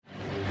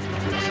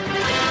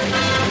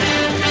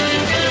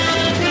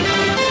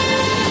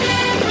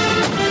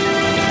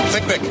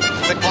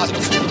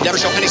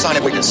show any sign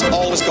of weakness.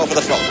 Always go for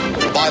the throat.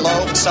 Buy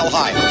low, sell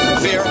high.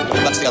 Fear,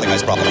 that's the other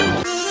guy's problem.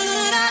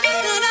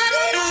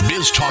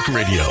 Biz Talk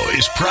Radio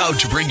is proud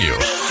to bring you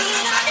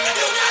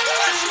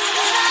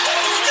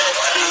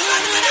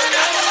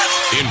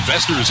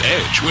Investor's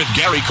Edge with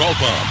Gary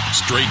Kaltbaum.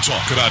 Straight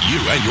talk about you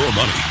and your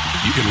money.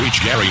 You can reach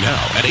Gary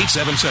now at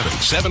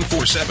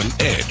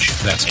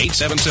 877-747-EDGE. That's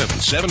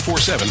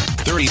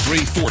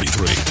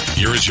 877-747-3343.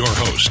 Here is your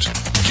host,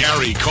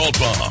 Gary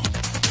Kaltbaum.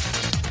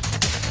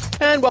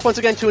 And welcome once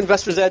again to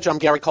Investor's Edge. I'm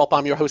Gary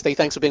Kaltbaum, your host. Hey,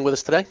 thanks for being with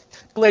us today.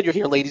 Glad you're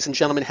here, ladies and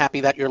gentlemen.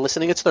 Happy that you're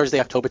listening. It's Thursday,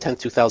 October 10th,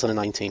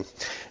 2019.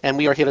 And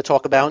we are here to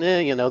talk about,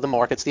 the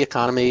markets, the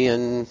economy,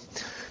 and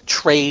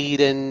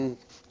trade, and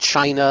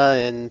China,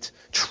 and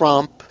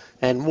Trump,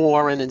 and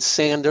Warren, and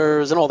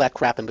Sanders, and all that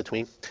crap in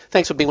between.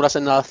 Thanks for being with us,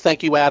 and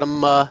thank you,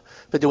 Adam,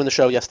 for doing the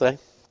show yesterday.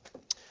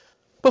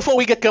 Before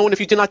we get going, if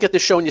you did not get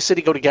this show in your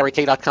city, go to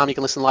GaryK.com. You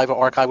can listen live or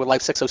archive. We're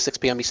live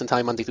 6:06 p.m. Eastern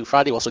Time, Monday through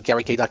Friday. Also,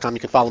 GaryK.com.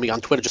 You can follow me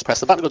on Twitter. Just press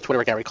the button. Go to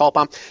Twitter at Gary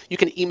Kaltbaum. You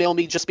can email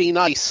me. Just be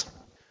nice.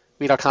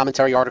 Read our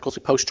commentary articles.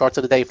 We post charts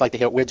of the day. If you'd like to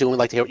hear what we're doing,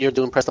 like to hear what you're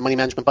doing, press the money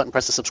management button.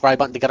 Press the subscribe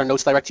button to get our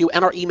notes direct to you.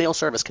 And our email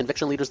service,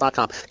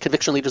 convictionleaders.com.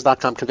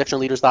 Convictionleaders.com.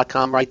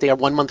 Convictionleaders.com. Right there.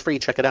 1 month free.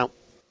 Check it out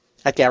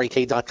at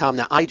GaryK.com.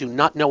 Now, I do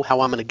not know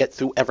how I'm going to get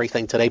through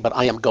everything today, but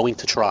I am going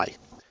to try.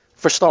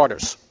 For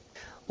starters,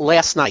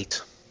 last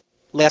night,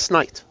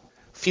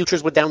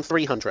 futures were down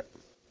 300.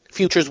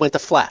 Futures went to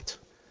flat.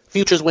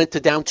 Futures went to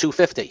down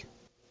 250.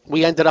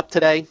 We ended up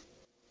today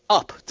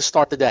up to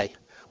start the day.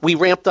 We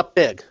ramped up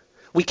big.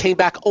 We came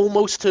back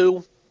almost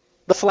to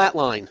the flat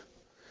line.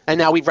 And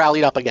now we've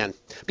rallied up again.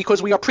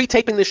 Because we are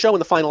pre-taping this show in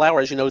the final hour.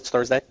 As you know, it's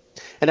Thursday.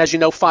 And as you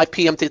know, 5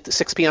 p.m. to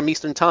 6 p.m.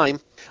 Eastern Time,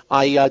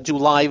 I do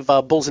live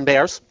Bulls and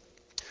Bears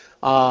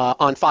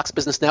on Fox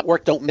Business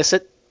Network. Don't miss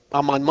it.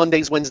 I'm on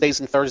Mondays, Wednesdays,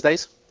 and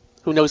Thursdays.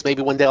 Who knows,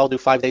 maybe one day I'll do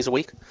 5 days a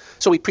week.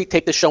 So we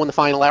pre-tape this show in the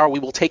final hour. We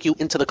will take you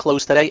into the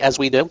close today, as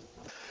we do.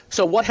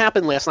 So what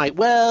happened last night?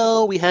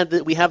 Well, we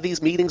have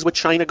these meetings with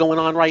China going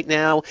on right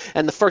now,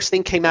 and the first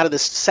thing came out of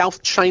this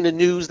South China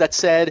news that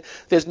said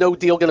there's no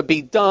deal going to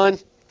be done.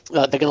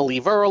 They're going to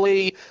leave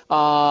early.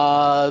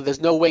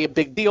 There's no way a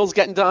big deal's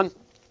getting done.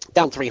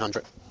 Down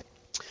 300.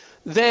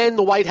 Then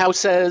the White House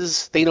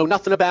says they know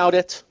nothing about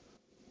it.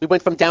 We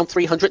went from down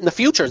 300 in the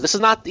futures. This is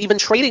not even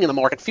trading in the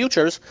market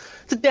futures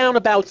to down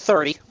about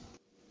 30.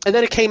 And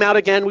then it came out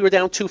again. We were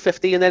down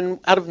 250. And then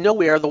out of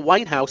nowhere, the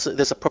White House,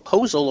 there's a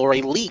proposal or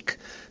a leak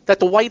that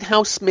the White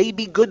House may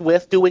be good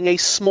with doing a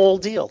small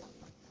deal.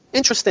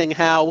 Interesting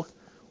how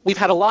we've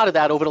had a lot of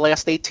that over the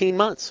last 18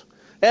 months.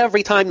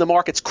 Every time the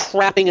market's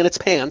crapping in its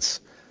pants,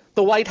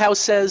 the White House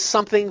says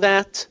something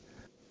that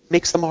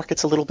makes the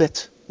markets a little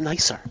bit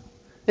nicer.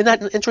 Isn't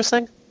that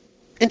interesting?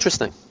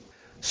 Interesting.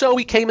 So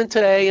we came in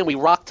today and we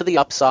rocked to the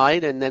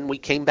upside, and then we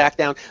came back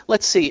down.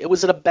 Let's see, it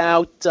was at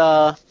about,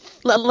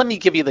 let me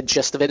give you the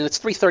gist of it, and it's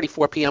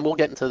 3:34 p.m. We'll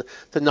get into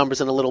the numbers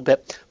in a little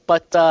bit,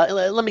 but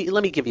let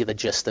me give you the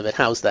gist of it.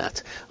 How's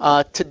that?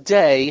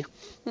 Today,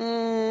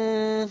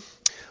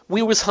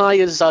 we were as high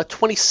as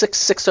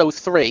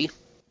 26,603.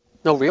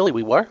 No, really,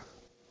 we were.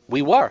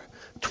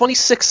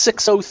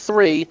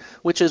 26,603,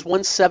 which is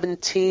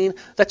 117.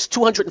 That's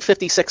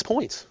 256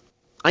 points.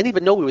 I didn't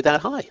even know we were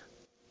that high.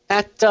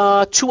 At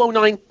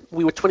 209,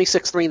 we were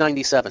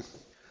 26,397.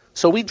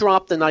 So we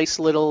dropped a nice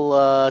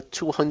little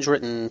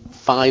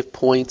 205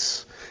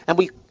 points. And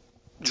we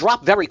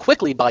dropped very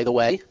quickly, by the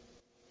way.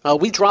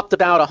 We dropped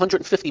about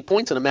 150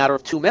 points in a matter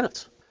of 2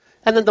 minutes.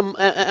 And then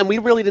and we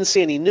really didn't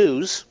see any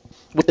news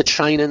with the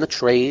China and the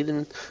trade.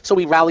 And so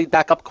we rallied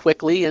back up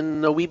quickly,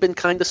 and we've been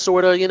kind of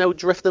sort of,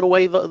 drifting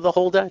away the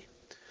whole day.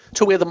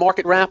 To where the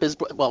market wrap is,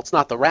 well, it's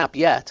not the wrap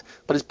yet,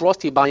 but it's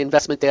brought to you by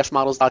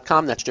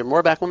investment-models.com. That's Jim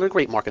Rohrback, one of the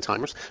great market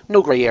timers.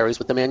 No gray areas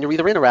with the man. You're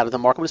either in or out of the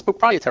market with his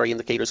proprietary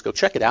indicators. Go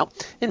check it out,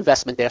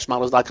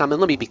 investment-models.com.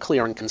 And let me be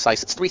clear and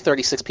concise. It's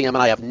 3:36 p.m.,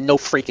 and I have no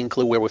freaking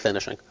clue where we're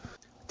finishing.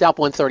 Dow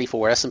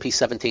 134, S&P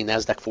 17,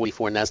 NASDAQ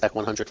 44, NASDAQ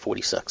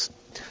 146.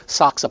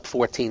 SOX up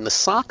 14. The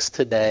SOX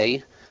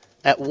today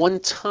at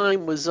one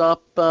time was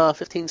up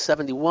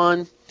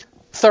 1571.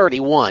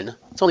 31.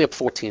 It's only up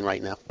 14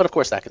 right now, but of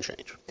course that can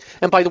change.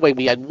 And by the way,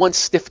 we had one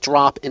stiff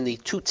drop in the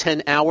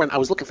 210 hour, and I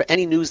was looking for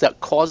any news that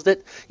caused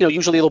it.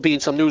 Usually it'll be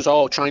some news,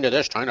 China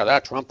this, China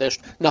that, Trump this.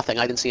 Nothing.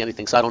 I didn't see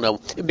anything, so I don't know.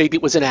 Maybe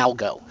it was an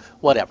algo.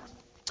 Whatever.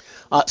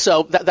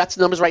 So that's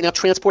the numbers right now.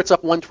 Transport's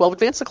up 112.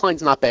 Advanced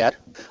decline's not bad.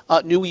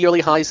 New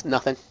yearly highs,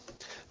 nothing.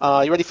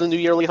 You ready for the new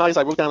yearly highs?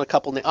 I wrote down a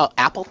couple.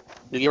 Apple,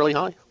 new yearly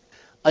high.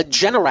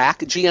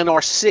 Generac,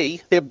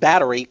 GNRC, their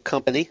battery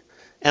company.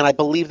 And I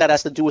believe that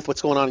has to do with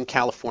what's going on in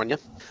California.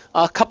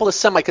 A couple of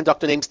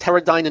semiconductor names,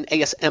 Teradyne and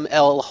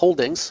ASML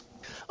Holdings.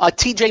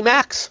 TJ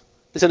Maxx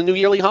is at a new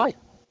yearly high.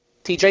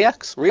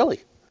 TJX,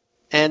 really.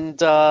 And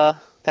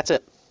that's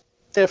it.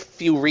 There are a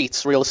few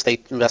REITs, real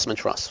estate investment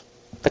trusts.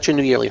 That's your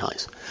new yearly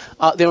highs.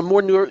 There are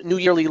more new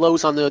yearly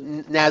lows on the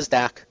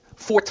NASDAQ,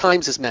 4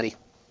 times as many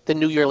than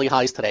new yearly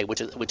highs today,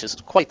 which is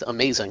quite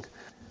amazing.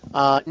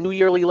 New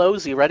yearly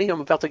lows, you ready?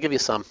 I'm about to give you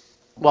some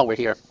while we're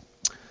here.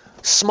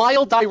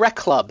 Smile Direct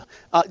Club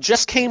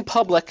just came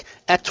public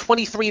at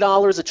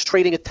 $23. It's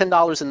trading at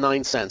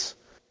 $10.09.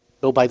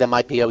 Go buy them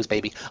IPOs,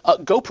 baby.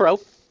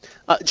 GoPro,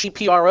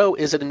 GPRO,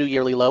 is at a new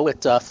yearly low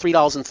at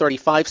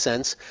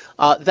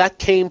 $3.35. That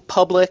came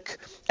public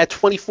at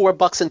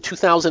 $24 in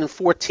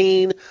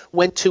 2014,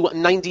 went to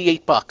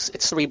 $98.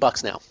 It's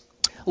 $3 now.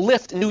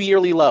 Lyft, new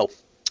yearly low.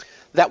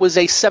 That was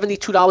a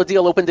 $72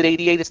 deal, opened at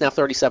 $88. It's now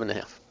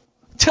 $37.50.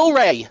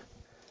 Tilray.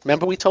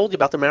 Remember we told you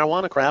about the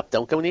marijuana crap.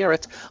 Don't go near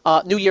it.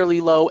 New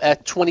yearly low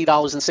at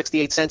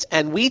 $20.68.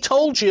 And we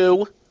told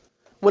you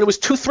when it was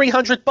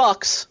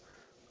 $300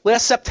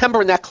 last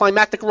September in that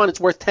climactic run, it's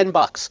worth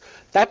 $10.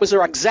 That was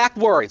our exact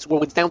words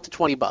when it's down to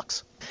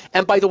 $20.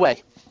 And by the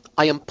way,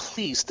 I am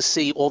pleased to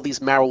see all these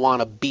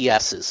marijuana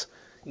BSs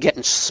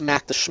getting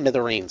smacked to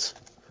smithereens.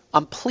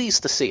 I'm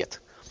pleased to see it.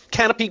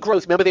 Canopy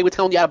Growth, remember they were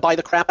telling you how to buy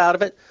the crap out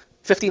of it?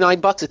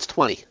 $59, it's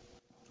 $20.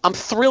 I'm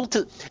thrilled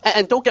to,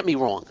 and don't get me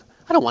wrong,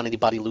 I don't want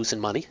anybody losing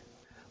money,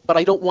 but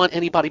I don't want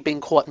anybody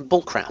being caught in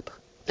bullcrap.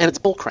 And it's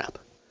bullcrap.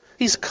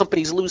 These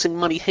companies losing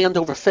money hand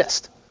over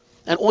fist.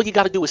 And all you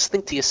got to do is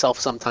think to yourself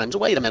sometimes,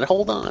 wait a minute,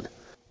 hold on.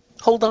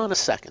 Hold on a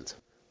second.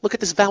 Look at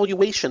this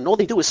valuation. All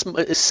they do is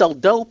sell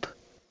dope.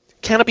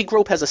 Canopy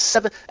Growth has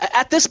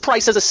at this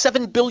price has a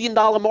 $7 billion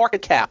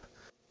market cap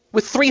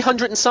with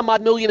 300 and some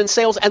odd million in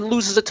sales and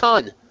loses a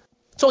ton.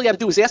 That's all you got to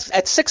do is ask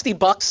at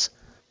 $60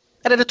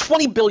 and at a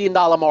 $20 billion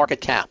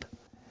market cap.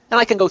 And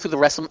I can go through the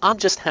rest of them. I'm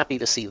just happy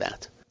to see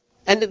that.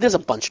 And there's a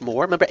bunch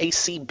more. Remember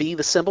ACB,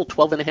 the symbol,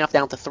 12.5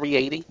 down to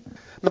 380.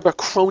 Remember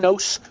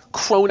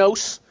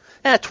Kronos,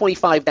 at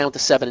 25 down to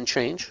 7 and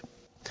change.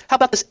 How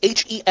about this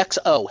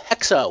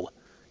Hexo,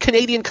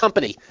 Canadian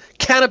company,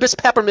 cannabis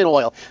peppermint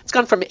oil. It's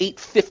gone from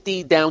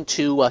 $8.50 down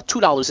to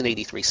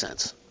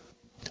 $2.83.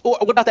 Or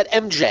what about that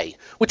MJ,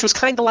 which was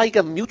kind of like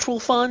a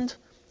mutual fund,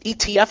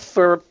 ETF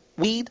for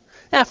weed,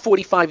 at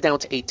 45 down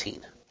to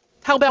 18.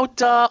 How about,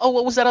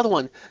 what was that other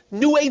one?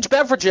 New Age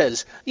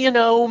beverages,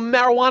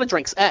 marijuana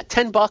drinks. At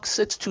 $10,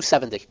 it's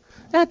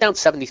 $2.70. Down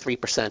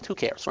 73%. Who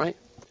cares, right?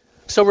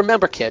 So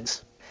remember,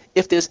 kids,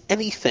 if there's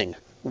anything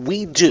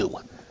we do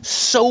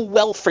so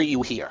well for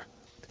you here,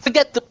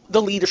 forget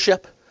the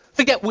leadership,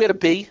 forget where to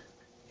be,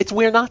 it's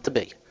where not to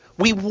be.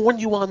 We warn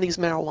you on these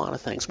marijuana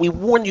things. We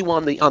warn you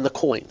on the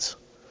coins.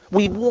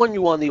 We warn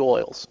you on the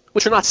oils,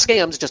 which are not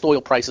scams, just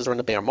oil prices are in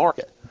the bear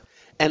market.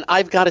 And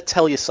I've got to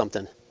tell you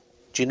something.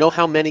 Do you know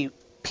how many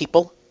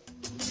people,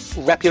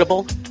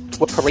 reputable,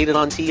 were paraded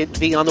on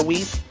TV on the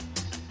weed?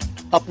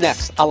 Up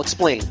next, I'll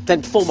explain.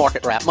 Then full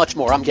market wrap, much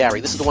more. I'm Gary.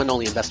 This is the one and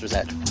only Investor's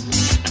Edge.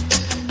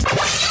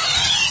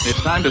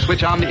 It's time to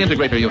switch on the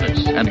integrator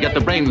units and get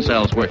the brain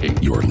cells working.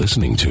 You're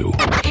listening to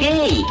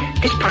Hey,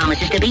 this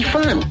promises to be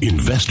fun.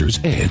 Investor's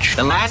Edge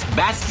The last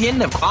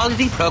bastion of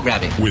quality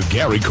programming. with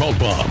Gary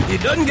Kaltbaum.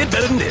 It doesn't get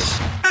better than this.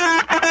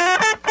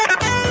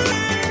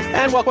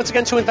 And welcome once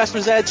again to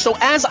Investor's Edge. So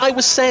as I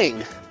was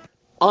saying,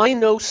 I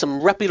know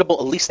some reputable,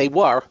 at least they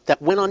were,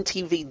 that went on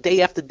TV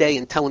day after day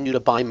and telling you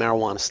to buy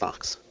marijuana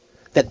stocks.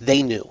 That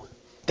they knew.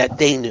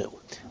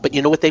 But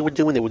you know what they were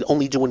doing? They were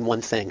only doing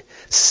one thing,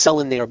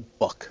 selling their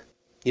book.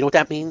 You know what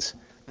that means?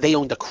 They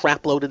owned a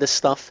crap load of this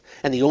stuff,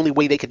 and the only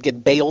way they could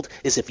get bailed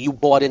is if you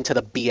bought into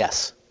the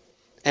BS.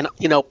 And,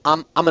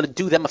 I'm going to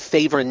do them a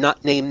favor and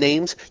not name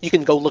names. You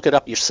can go look it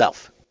up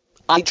yourself.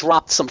 I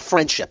dropped some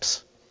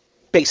friendships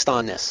based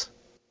on this.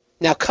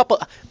 Now, a couple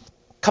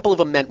of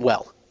them meant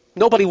well.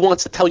 Nobody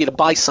wants to tell you to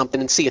buy something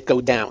and see it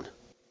go down.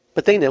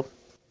 But they knew.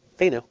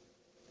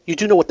 You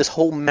do know what this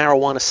whole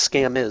marijuana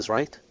scam is,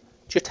 right?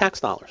 It's your tax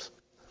dollars.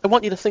 I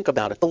want you to think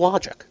about it, the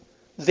logic.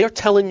 They're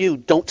telling you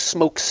don't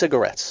smoke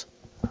cigarettes.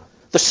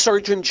 The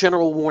Surgeon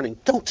General warning,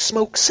 don't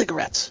smoke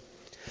cigarettes.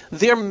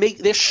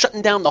 They're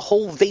shutting down the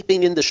whole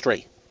vaping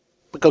industry.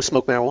 But go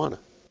smoke marijuana.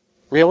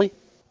 Really?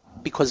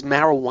 Because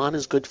marijuana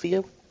is good for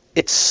you?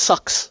 It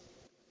sucks.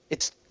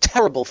 It's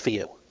terrible for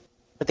you.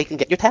 But they can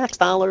get your tax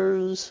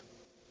dollars.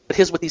 But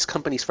here's what these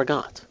companies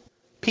forgot.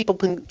 People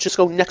can just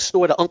go next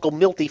door to Uncle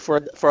Milty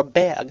for a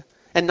bag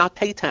and not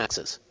pay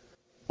taxes.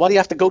 Why do you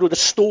have to go to the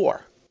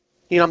store?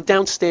 I'm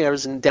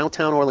downstairs in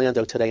downtown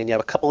Orlando today, and you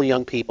have a couple of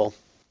young people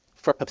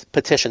for a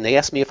petition. They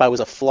asked me if I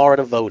was a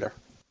Florida voter.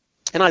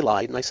 And I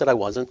lied, and I said I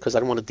wasn't because I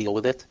didn't want to deal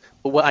with it.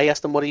 But I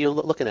asked them, what are you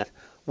looking at?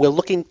 We're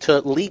looking to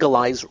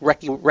legalize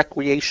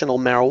recreational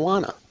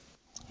marijuana.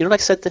 You know what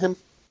I said to him?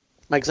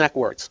 My exact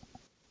words.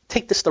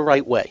 Take this the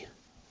right way.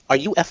 Are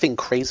you effing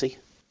crazy?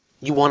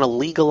 You want to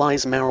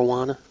legalize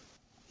marijuana?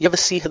 You ever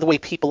see the way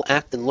people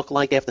act and look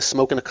like after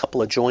smoking a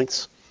couple of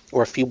joints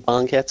or a few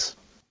bong hits?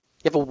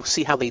 You ever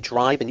see how they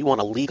drive and you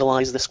want to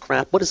legalize this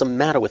crap? What is the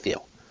matter with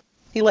you?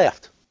 He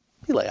laughed.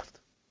 And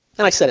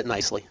I said it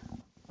nicely.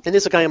 And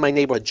there's a guy in my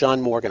neighborhood,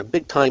 John Morgan, a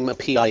big-time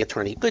PI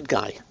attorney. Good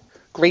guy.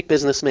 Great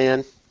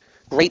businessman.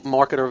 Great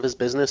marketer of his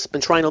business.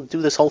 Been trying to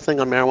do this whole thing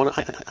on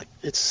marijuana.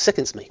 It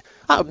sickens me.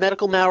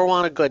 Medical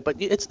marijuana, good. But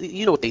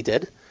you know what they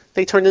did.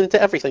 They turned it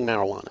into everything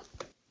marijuana.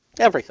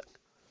 Everything.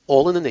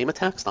 All in the name of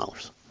tax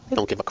dollars. They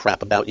don't give a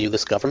crap about you,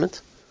 this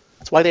government.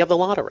 That's why they have the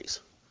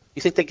lotteries.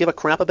 You think they give a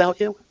crap about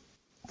you?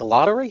 The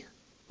lottery?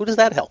 Who does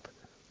that help?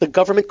 The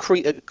government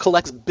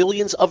collects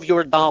billions of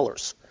your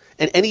dollars,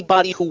 and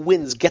anybody who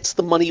wins gets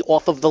the money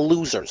off of the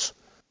losers.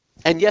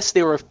 And yes,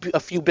 there are a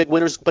few big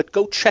winners, but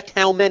go check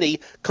how many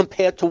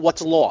compared to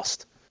what's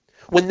lost.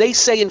 When they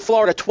say in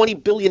Florida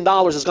 $20 billion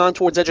has gone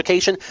towards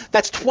education,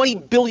 that's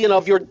 $20 billion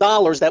of your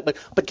dollars.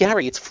 But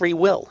Gary, it's free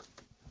will.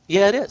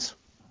 Yeah, it is.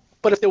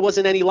 But if there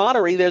wasn't any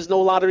lottery, there's no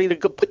lottery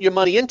to put your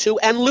money into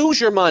and lose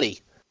your money.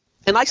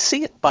 And I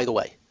see it, by the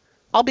way.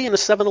 I'll be in a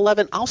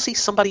 7-Eleven. I'll see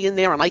somebody in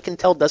there, and I can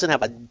tell doesn't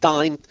have a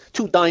dime,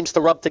 2 dimes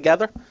to rub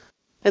together.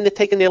 And they're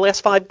taking their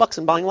last $5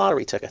 and buying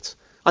lottery tickets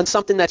on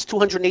something that's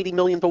 $280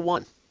 million to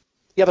 1.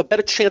 You have a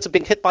better chance of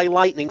being hit by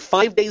lightning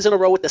 5 days in a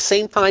row at the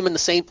same time in the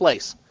same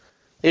place.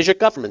 There's your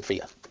government for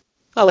you.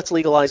 Oh, let's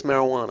legalize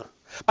marijuana.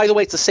 By the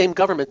way, it's the same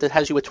government that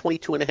has you at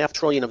 $22.5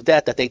 trillion of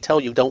debt that they tell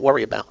you don't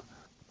worry about.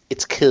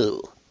 It's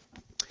cool.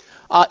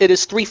 It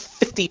is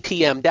 3:50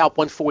 p.m. Dow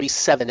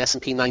 147,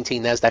 S&P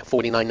 19, Nasdaq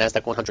 49,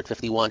 Nasdaq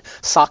 151.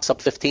 SOX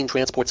up 15,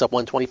 transports up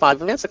 125.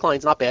 Advanced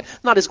decline's not bad.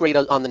 Not as great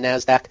on the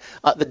Nasdaq.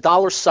 The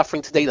dollar's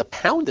suffering today. The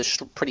pound is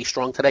pretty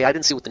strong today. I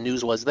didn't see what the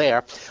news was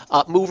there.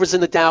 Movers in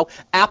the Dow.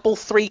 Apple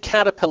 3,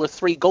 Caterpillar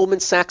 3, Goldman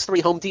Sachs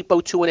 3, Home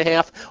Depot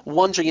 2.5,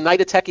 Wonder,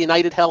 United Tech,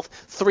 United Health,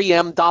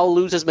 3M, Dollar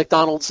losers,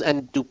 McDonald's,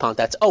 and DuPont.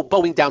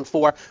 Boeing down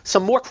 4.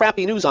 Some more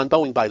crappy news on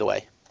Boeing, by the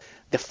way.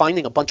 They're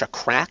finding a bunch of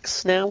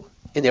cracks now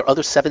in their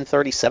other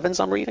 737s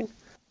I'm reading.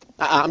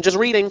 I'm just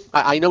reading.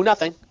 I know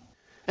nothing.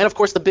 And, of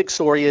course, the big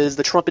story is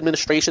the Trump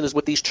administration is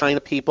with these China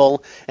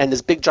people and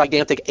this big,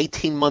 gigantic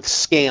 18-month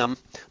scam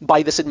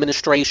by this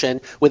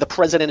administration where the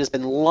president has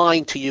been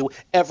lying to you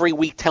every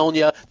week, telling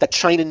you that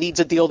China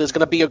needs a deal, there's going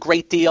to be a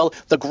great deal,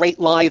 the great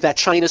lie that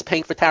China's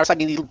paying for tariffs. I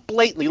mean, he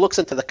blatantly looks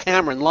into the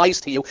camera and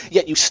lies to you,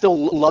 yet you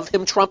still love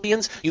him,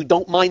 Trumpians. You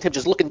don't mind him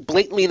just looking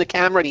blatantly in the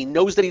camera, and he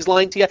knows that he's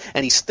lying to you,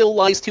 and he still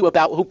lies to you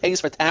about who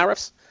pays for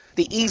tariffs.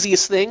 The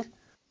easiest thing.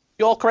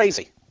 You're all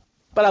crazy.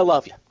 But I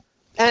love you.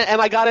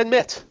 And I got to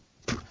admit,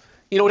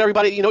 you know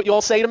what you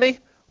all say to me?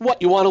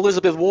 What, you want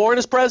Elizabeth Warren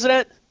as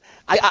president?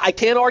 I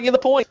can't argue the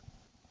point.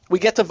 We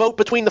get to vote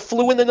between the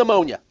flu and the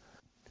pneumonia.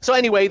 So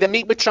anyway, they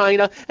meet with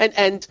China,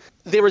 and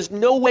there is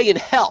no way in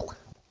hell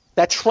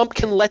that Trump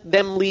can let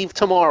them leave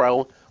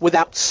tomorrow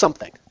without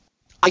something.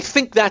 I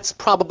think that's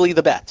probably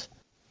the bet.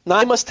 Now,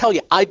 I must tell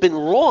you, I've been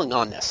wrong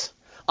on this.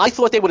 I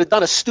thought they would have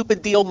done a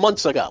stupid deal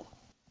months ago.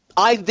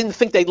 I didn't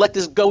think they'd let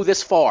this go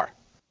this far.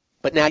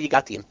 But now you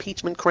got the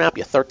impeachment crap.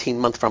 You're 13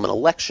 months from an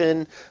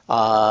election.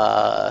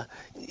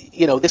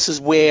 This is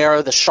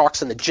where the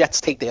Sharks and the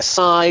Jets take their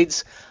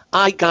sides.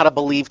 I got to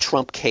believe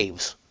Trump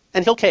caves.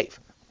 And he'll cave.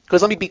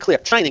 Because let me be clear,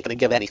 China ain't going to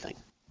give anything.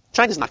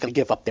 China's not going to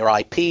give up their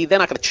IP. They're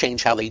not going to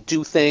change how they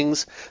do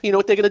things. You know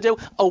what they're going to do?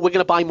 Oh, we're going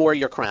to buy more of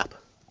your crap.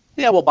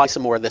 Yeah, we'll buy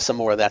some more of this, some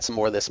more of that, some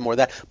more of this, some more of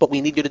that. But what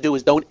we need you to do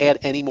is don't add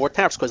any more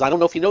tariffs. Because I don't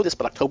know if you know this,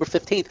 but October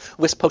 15th,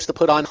 we're supposed to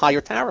put on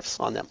higher tariffs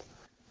on them.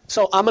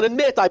 So I'm going to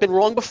admit I've been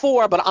wrong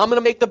before, but I'm going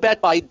to make the bet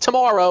by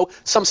tomorrow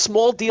some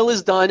small deal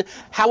is done.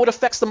 How it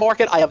affects the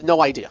market, I have no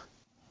idea.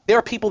 There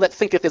are people that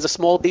think if there's a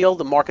small deal,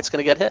 the market's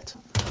going to get hit.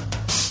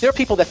 There are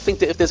people that think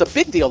that if there's a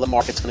big deal, the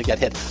market's going to get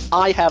hit.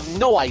 I have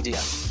no idea.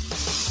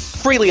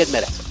 Freely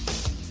admit it.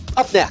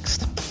 Up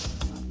next,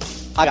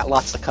 I got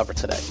lots to cover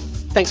today.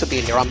 Thanks for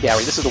being here. I'm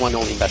Gary. This is the one and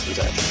only Investor's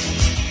Edge.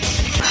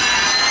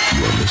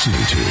 You're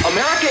listening to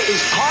America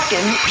is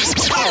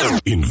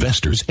talking.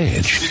 Investor's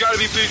Edge You gotta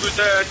be pleased with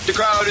that. The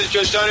crowd is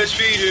just on its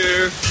feet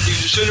here.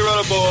 He's a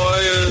Cinderella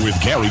boy.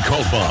 with Gary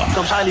Kaltbaum.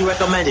 Comes highly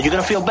recommended. You're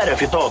gonna feel better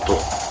if you talk to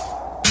him.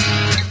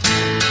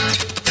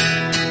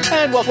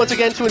 And welcome once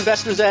again to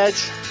Investor's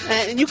Edge.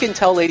 And you can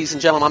tell, ladies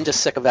and gentlemen, I'm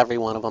just sick of every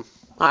one of them.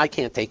 I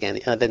can't take any.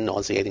 They're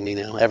nauseating me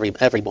now.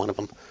 Every one of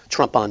them.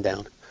 Trump on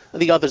down.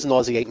 The others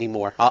nauseate me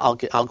more. I'll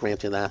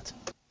grant you that.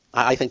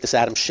 I think this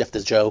Adam Schiff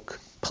is a joke.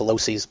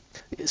 Pelosi's.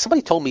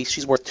 Somebody told me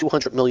she's worth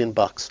 $200 million.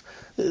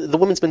 The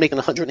woman's been making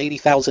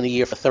 $180,000 a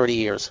year for 30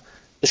 years,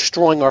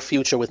 destroying our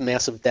future with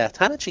massive debt.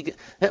 How did she get?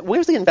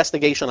 Where's the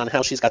investigation on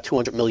how she's got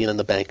 $200 million in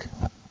the bank?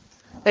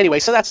 Anyway,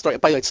 so that's by the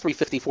way, it's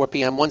 3:54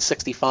 p.m.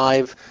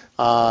 165,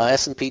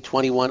 S&P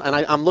 21, and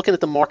I'm looking at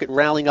the market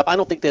rallying up. I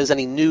don't think there's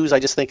any news. I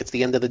just think it's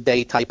the end of the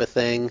day type of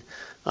thing,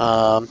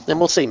 and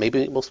we'll see.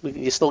 Maybe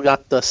you still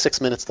got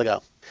 6 minutes to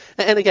go.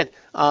 And again,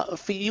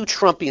 for you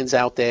Trumpians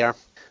out there.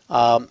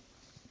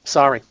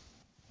 Sorry.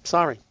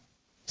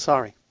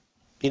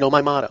 You know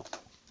my motto.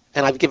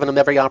 And I've given them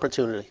every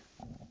opportunity.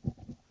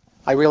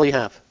 I really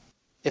have.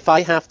 If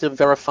I have to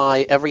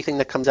verify everything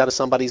that comes out of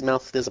somebody's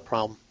mouth, there's a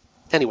problem.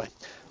 Anyway,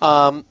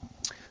 Dow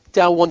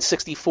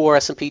 164,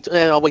 S&P,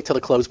 I'll wait till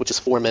the close, which is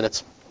 4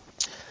 minutes.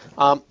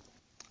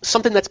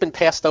 Something that's been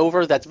passed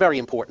over that's very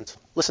important.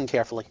 Listen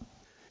carefully.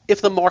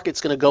 If the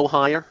market's going to go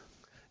higher,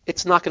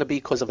 it's not going to be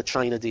because of a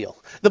China deal.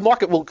 The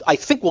market I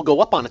think will go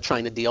up on a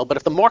China deal, but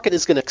if the market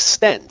is going to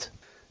extend,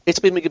 it's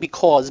been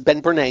because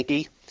Ben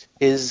Bernanke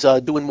is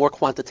doing more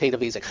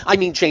quantitative easing. I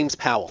mean James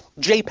Powell.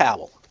 Jay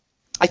Powell.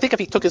 I think if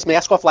he took his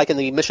mask off like in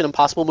the Mission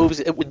Impossible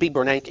movies, it would be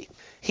Bernanke.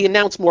 He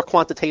announced more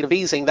quantitative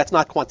easing. That's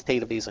not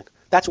quantitative easing.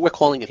 That's what we're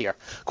calling it here.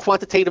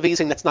 Quantitative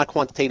easing, that's not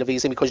quantitative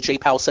easing because Jay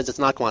Powell says it's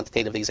not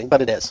quantitative easing,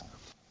 but it is.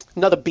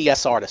 Another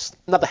BS artist.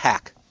 Another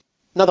hack.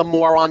 Another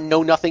moron,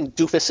 know-nothing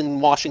doofus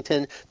in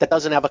Washington that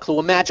doesn't have a clue.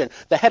 Imagine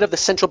the head of the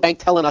central bank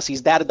telling us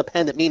he's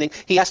data-dependent, meaning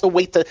he has to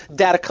wait till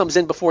data comes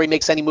in before he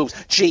makes any moves.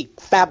 Gee,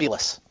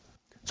 fabulous.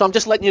 So I'm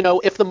just letting you know,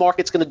 if the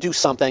market's going to do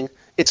something,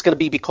 it's going to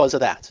be because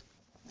of that.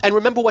 And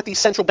remember what these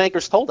central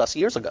bankers told us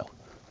years ago.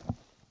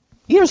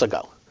 Years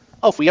ago.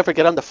 Oh, if we ever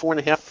get under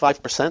 4.5%,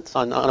 5%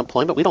 on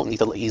unemployment, we don't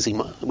need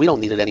we don't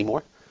need it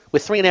anymore.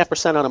 With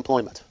 3.5%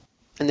 unemployment.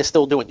 And they're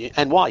still doing it.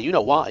 And why? You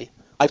know why.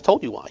 I've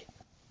told you why.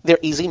 They're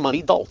easy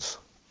money dolts.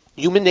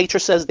 Human nature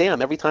says,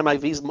 damn, every time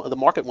the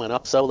market went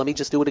up, so let me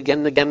just do it again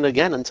and again and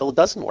again until it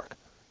doesn't work.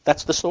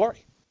 That's the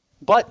story.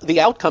 But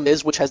the outcome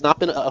is, which has not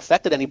been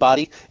affected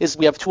anybody, is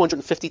we have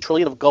 $250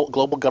 trillion of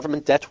global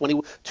government debt,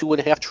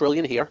 $22.5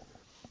 trillion here,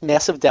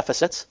 massive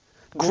deficits.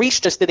 Greece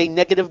just did a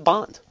negative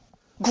bond.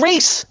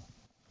 Greece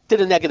did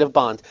a negative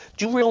bond.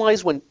 Do you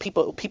realize when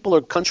people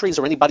or countries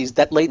or anybody's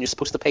debt laden, you're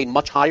supposed to pay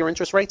much higher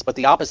interest rates, but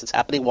the opposite's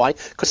happening? Why?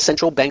 Because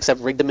central banks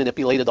have rigged and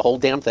manipulated the whole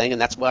damn thing,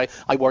 and that's why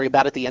I worry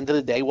about at the end of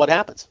the day what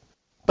happens.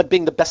 But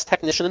being the best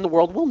technician in the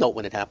world, we'll know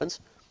when it happens.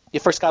 You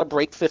first got to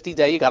break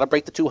 50-day, you got to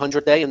break the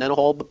 200-day, and then a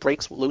whole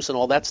breaks loose and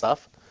all that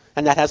stuff.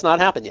 And that has not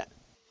happened yet.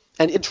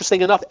 And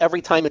interesting enough,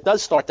 every time it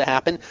does start to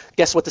happen,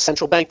 guess what the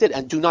central bank did?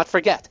 And do not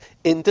forget,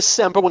 in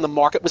December when the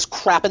market was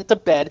crapping to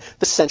bed,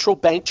 the central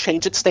bank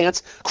changed its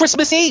stance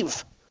Christmas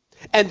Eve.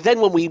 And then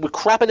when we were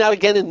crapping out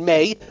again in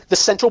May, the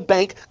central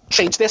bank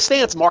changed their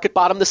stance. Market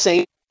bottom the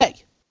same day.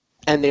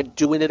 And they're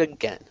doing it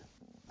again.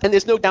 And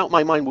there's no doubt in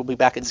my mind we'll be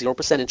back at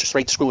 0% interest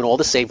rate, screwing all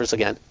the savers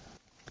again.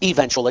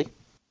 Eventually.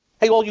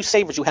 Hey, all you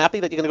savers, you happy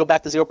that you're going to go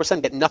back to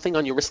 0%, get nothing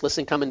on your riskless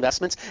income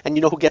investments, and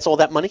you know who gets all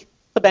that money?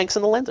 The banks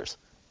and the lenders.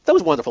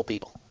 Those wonderful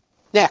people.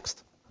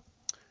 Next.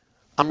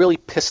 I'm really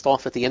pissed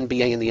off at the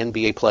NBA and the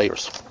NBA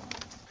players.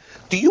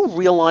 Do you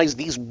realize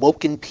these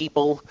woken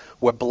people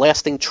were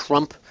blasting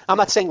Trump? I'm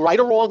not saying right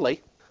or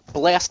wrongly.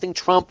 Blasting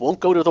Trump, won't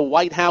go to the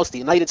White House, the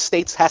United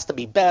States has to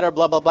be better,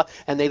 blah, blah, blah.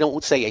 And they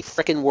don't say a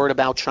frickin' word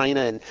about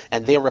China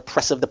and they're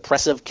repressive,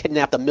 depressive,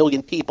 kidnapped 1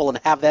 million people and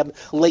have them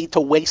laid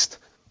to waste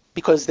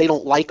because they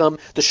don't like them,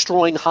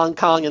 destroying Hong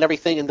Kong and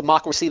everything and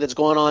democracy that's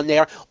going on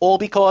there, all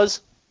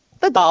because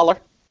the dollar.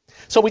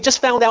 So we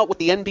just found out with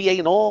the NBA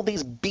and all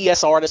these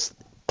BS artists,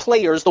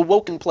 players, the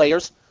woken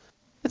players,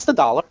 it's the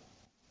dollar.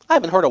 I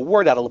haven't heard a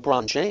word out of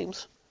LeBron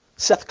James.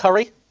 Seth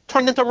Curry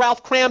turned into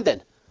Ralph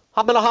Cramden.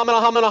 Hamina,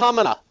 hamina, hamina,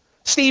 hamina.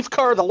 Steve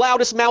Kerr, the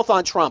loudest mouth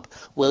on Trump.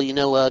 Well, we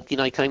got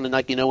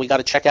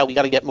to check out, we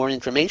got to get more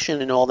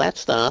information and all that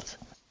stuff.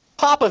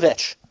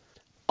 Popovich.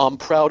 I'm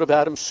proud of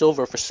Adam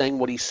Silver for saying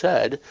what he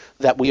said,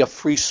 that we have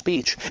free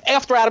speech.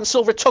 After Adam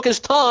Silver took his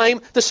time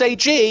to say,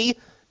 gee,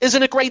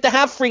 isn't it great to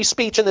have free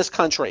speech in this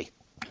country?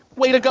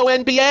 Way to go,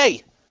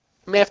 NBA.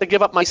 I may have to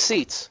give up my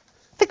seats.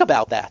 Think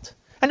about that.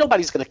 And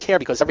nobody's going to care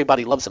because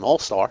everybody loves an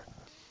all-star.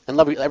 And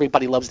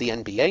everybody loves the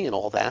NBA and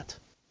all that.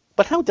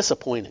 But how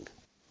disappointing.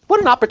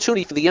 What an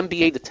opportunity for the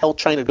NBA to tell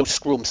China to go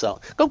screw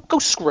himself. Go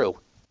screw.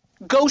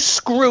 Go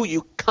screw,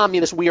 you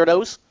communist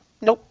weirdos.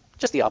 Nope,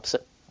 just the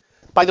opposite.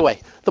 By the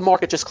way, the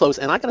market just closed,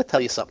 and I got to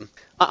tell you something.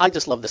 I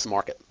just love this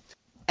market.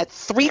 At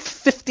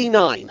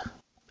 3:59,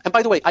 and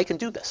by the way, I can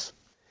do this.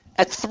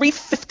 At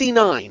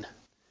 3:59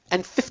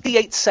 and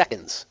 58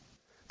 seconds,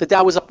 the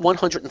Dow was up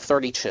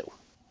 132.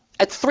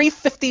 At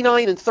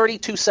 3:59 and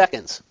 32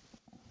 seconds,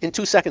 in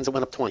 2 seconds it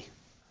went up 20.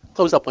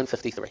 Closed up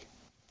 153.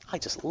 I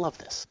just love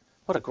this.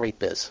 What a great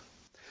biz.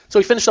 So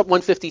we finished up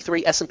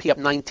 153, S&P up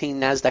 19,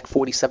 NASDAQ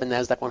 47,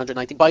 NASDAQ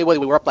 119. By the way,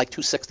 we were up like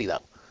 260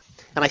 though.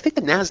 And I think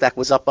the NASDAQ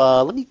was up,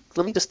 let me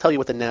just tell you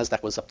what the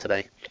NASDAQ was up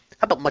today.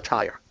 How about much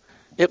higher?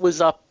 It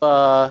was up,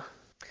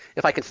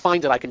 if I can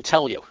find it, I can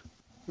tell you.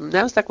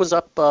 NASDAQ was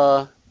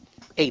up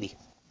 80.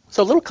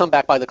 So a little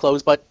comeback by the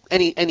close, but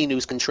any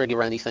news can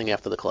trigger anything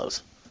after the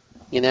close.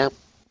 You know?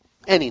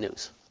 Any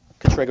news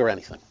can trigger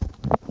anything.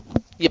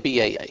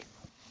 Yippee-yay-yay.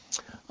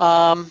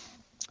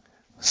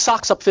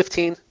 SOX up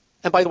 15.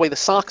 And by the way, the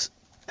SOX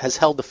has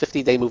held the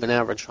 50-day moving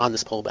average on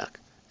this pullback.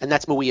 And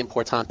that's muy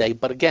importante.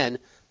 But again,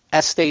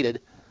 as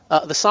stated,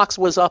 the SOX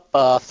was up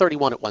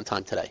 31 at one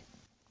time today.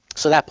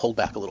 So that pulled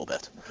back a little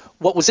bit.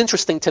 What was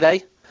interesting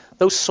today,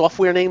 those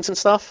software names and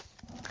stuff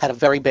had a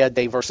very bad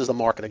day versus the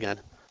market again.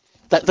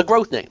 The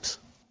growth names.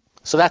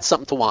 So that's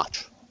something to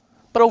watch.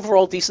 But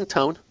overall, decent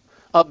tone.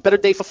 Better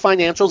day for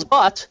financials,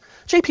 but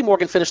JP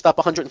Morgan finished up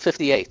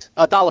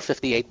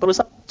 $1.58, but it was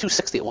up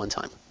 260 at one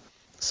time.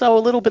 So a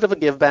little bit of a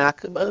give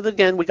back. But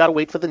again, we got to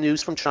wait for the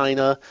news from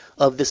China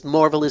of this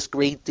marvelous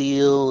great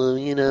deal,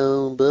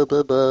 blah,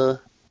 blah, blah,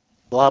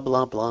 blah,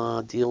 blah,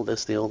 blah, deal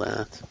this, deal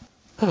that.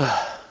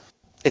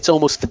 It's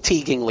almost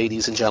fatiguing,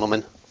 ladies and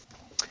gentlemen.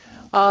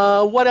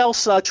 What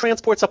else?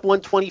 Transport's up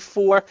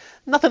 124.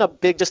 Nothing up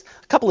big, just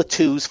a couple of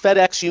twos.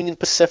 FedEx, Union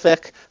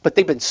Pacific, but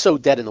they've been so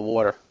dead in the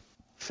water.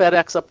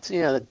 FedEx up,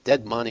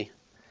 dead money.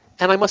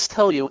 And I must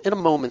tell you, in a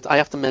moment, I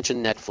have to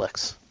mention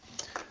Netflix.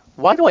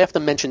 Why do I have to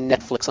mention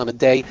Netflix on a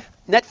day?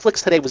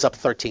 Netflix today was up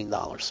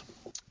 $13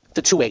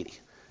 to $280.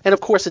 And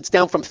of course, it's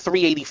down from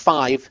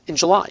 $385 in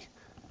July.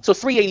 So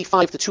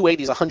 385 to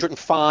 280 is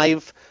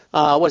 105.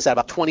 What is that,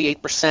 about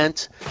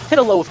 28%? Hit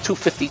a low of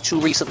 252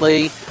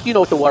 recently. You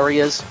know what the worry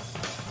is.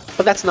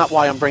 But that's not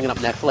why I'm bringing up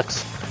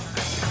Netflix.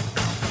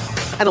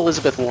 And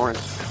Elizabeth Warren.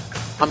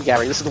 I'm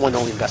Gary. This is the one and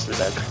only Investor's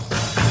Edge.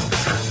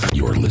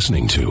 You're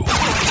listening to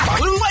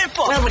What are we waiting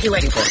for? What are you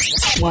waiting for?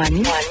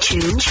 1, 2,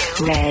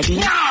 ready,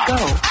 go.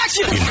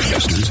 Action!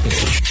 Investor's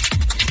Edge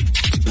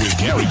with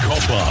Gary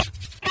Kaltbaum.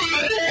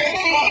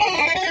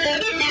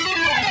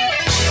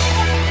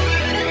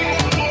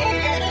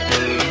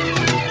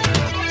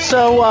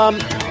 So,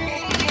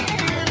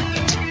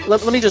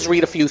 let me just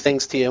read a few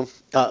things to you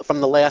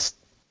from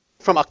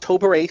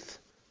October 8th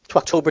to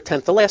October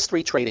 10th, the last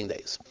 3 trading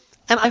days.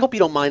 And I hope you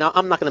don't mind.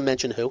 I'm not going to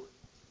mention who.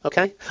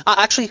 Okay?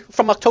 Actually,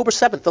 from October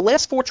 7th, the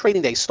last 4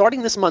 trading days,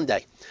 starting this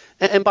Monday.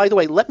 And by the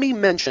way, let me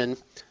mention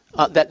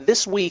that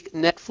this week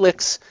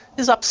Netflix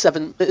is up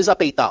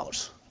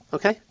 $8.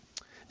 Okay?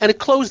 And it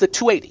closed at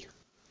 280.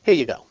 Here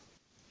you go.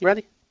 You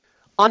ready?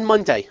 On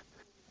Monday,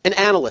 an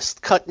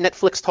analyst cut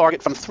Netflix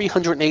target from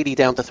 380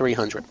 down to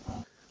 300.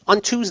 On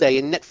Tuesday,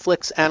 a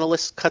Netflix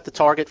analyst cut the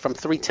target from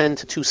 310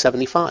 to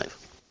 275.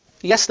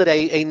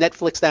 Yesterday, a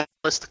Netflix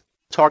analyst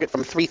target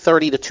from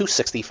 330 to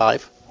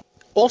 265.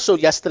 Also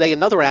yesterday,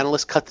 another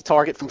analyst cut the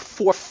target from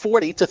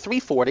 440 to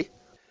 340.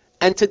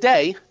 And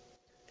today,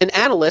 an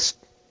analyst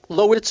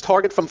lowered its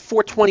target from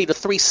 420 to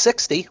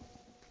 360,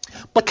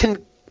 but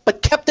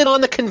kept it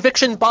on the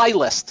conviction buy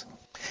list,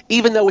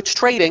 even though it's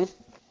trading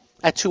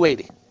at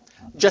 280.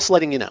 Just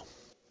letting you know.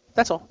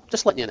 That's all.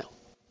 Just letting you know.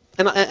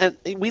 And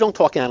we don't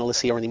talk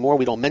analysts here anymore.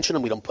 We don't mention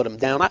them. We don't put them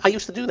down. I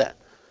used to do that.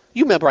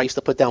 You remember I used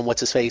to put down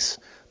what's-his-face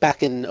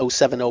back in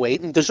 07,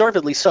 08, and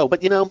deservedly so.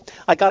 But,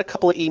 I got a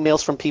couple of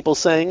emails from people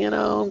saying,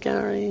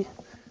 Gary,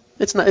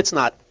 it's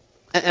not.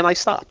 And I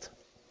stopped.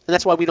 And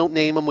that's why we don't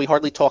name them. We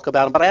hardly talk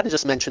about them. But I had to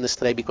just mention this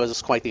today because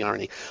it's quite the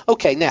irony.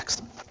 Okay,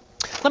 next.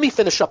 Let me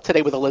finish up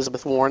today with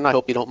Elizabeth Warren. I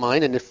hope you don't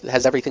mind. And if it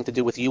has everything to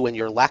do with you and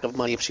your lack of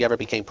money if she ever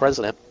became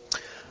president.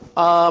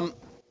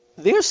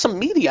 There's some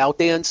media out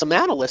there and some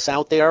analysts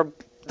out there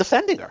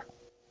defending her,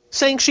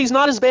 saying she's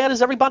not as bad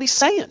as everybody's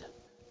saying.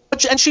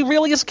 And she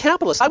really is a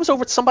capitalist. I was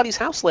over at somebody's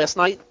house last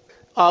night,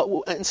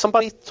 and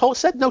somebody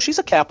said, no, she's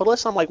a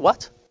capitalist. I'm like,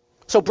 what?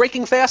 So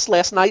breaking fast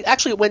last night,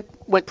 actually it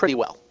went pretty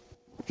well.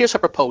 Here's her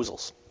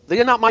proposals.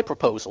 They're not my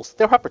proposals.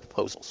 They're her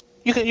proposals.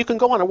 You can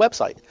go on her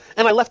website.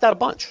 And I left out a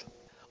bunch.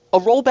 A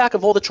rollback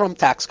of all the Trump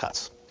tax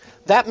cuts.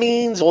 That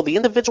means all the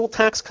individual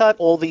tax cut,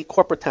 all the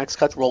corporate tax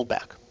cuts rolled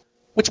back,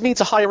 which means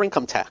a higher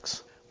income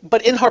tax.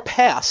 But in her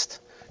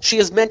past, she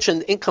has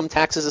mentioned income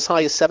taxes as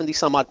high as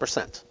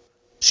 70-some-odd%.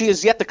 She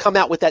has yet to come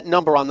out with that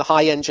number on the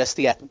high end just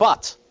yet.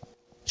 But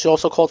she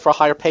also called for a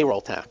higher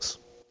payroll tax.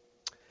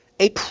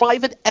 A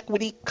private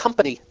equity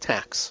company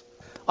tax.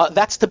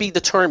 That's to be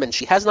determined.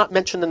 She has not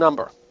mentioned the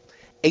number.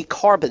 A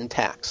carbon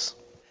tax.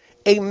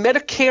 A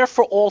Medicare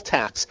for all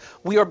tax.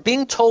 We are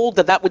being told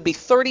that would be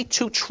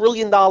 $32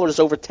 trillion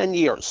over 10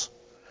 years.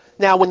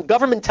 Now, when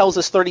government tells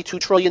us $32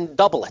 trillion,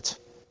 double it.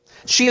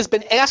 She has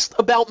been asked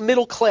about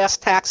middle-class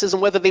taxes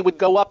and whether they would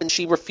go up, and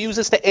she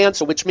refuses to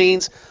answer, which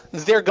means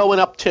they're going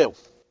up too.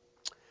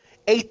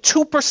 A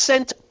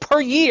 2%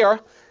 per year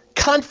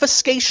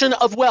confiscation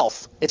of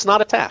wealth. It's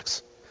not a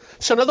tax.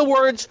 So in other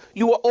words,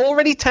 you are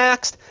already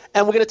taxed,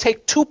 and we're going to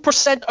take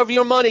 2% of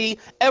your money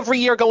every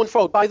year going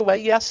forward. By the way,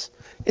 yes,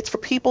 it's for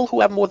people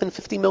who have more than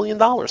 $50 million.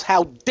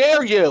 How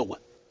dare you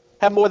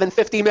have more than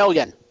 $50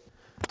 million?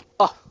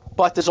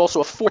 But there's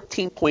also a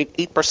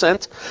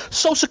 14.8%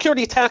 Social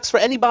Security tax for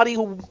anybody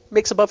who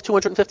makes above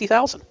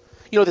 $250,000.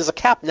 There's a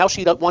cap. Now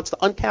she wants to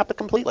uncap it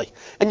completely.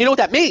 And you know what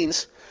that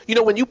means?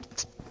 When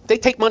they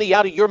take money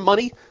out of your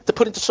money to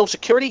put into Social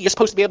Security, you're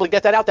supposed to be able to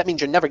get that out. That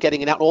means you're never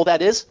getting it out. All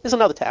that is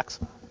another tax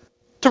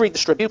to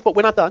redistribute, but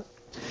we're not done.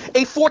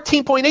 A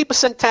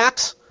 14.8%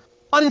 tax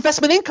on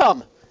investment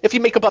income if you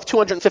make above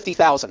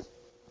 $250,000.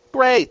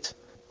 Great.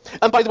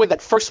 And by the way,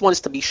 that first one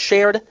is to be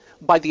shared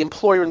by the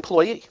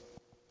employer-employee.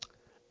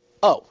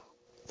 Oh,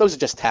 those are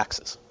just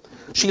taxes.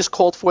 She has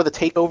called for the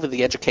takeover of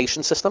the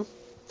education system,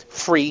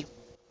 free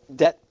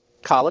debt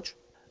college.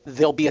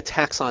 There'll be a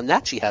tax on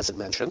that she hasn't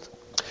mentioned.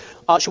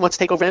 She wants to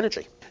take over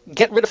energy.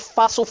 Get rid of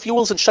fossil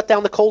fuels and shut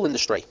down the coal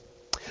industry.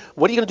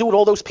 What are you going to do with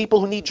all those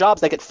people who need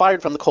jobs that get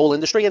fired from the coal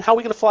industry, and how are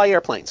we going to fly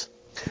airplanes?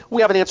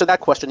 We haven't answered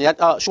that question yet.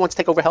 She wants to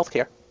take over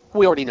healthcare.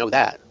 We already know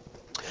that.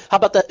 How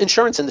about the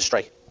insurance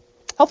industry?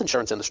 Health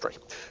insurance industry.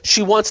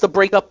 She wants to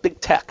break up big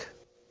tech.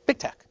 Big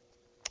tech.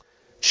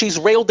 She's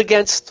railed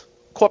against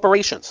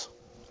corporations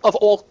of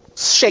all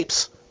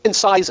shapes and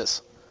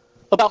sizes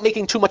about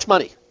making too much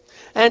money.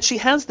 And she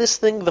has this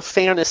thing, the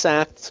Fairness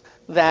Act,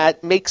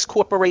 that makes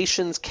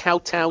corporations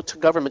kowtow to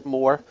government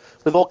more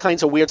with all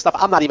kinds of weird stuff.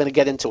 I'm not even going to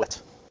get into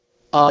it.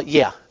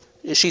 Yeah,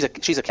 she's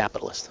a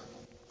capitalist.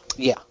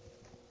 Yeah,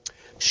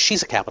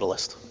 she's a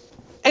capitalist.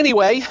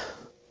 Anyway,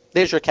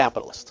 there's your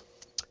capitalist.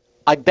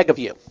 I beg of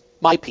you,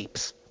 my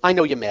peeps, I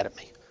know you're mad at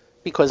me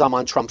because I'm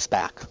on Trump's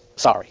back.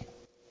 Sorry.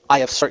 I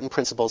have certain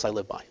principles I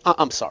live by.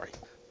 I'm sorry.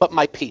 But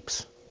my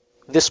peeps,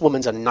 this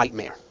woman's a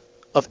nightmare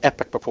of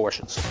epic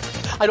proportions.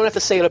 I don't have to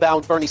say it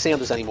about Bernie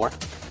Sanders anymore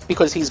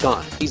because he's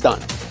gone. He's done.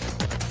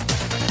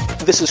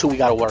 This is who we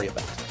got to worry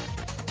about.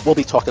 We'll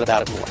be talking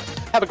about it more.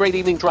 Have a great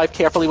evening. Drive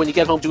carefully. When you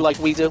get home, do like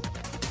we do.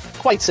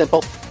 Quite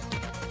simple.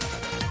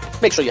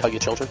 Make sure you hug your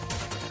children.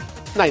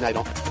 Night-night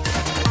all.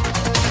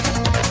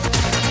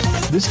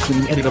 This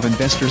clean edit of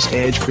Investor's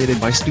Edge created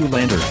by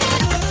stoolander.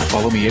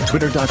 Follow me at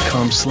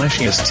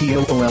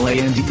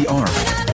twitter.com/STOOLANDER.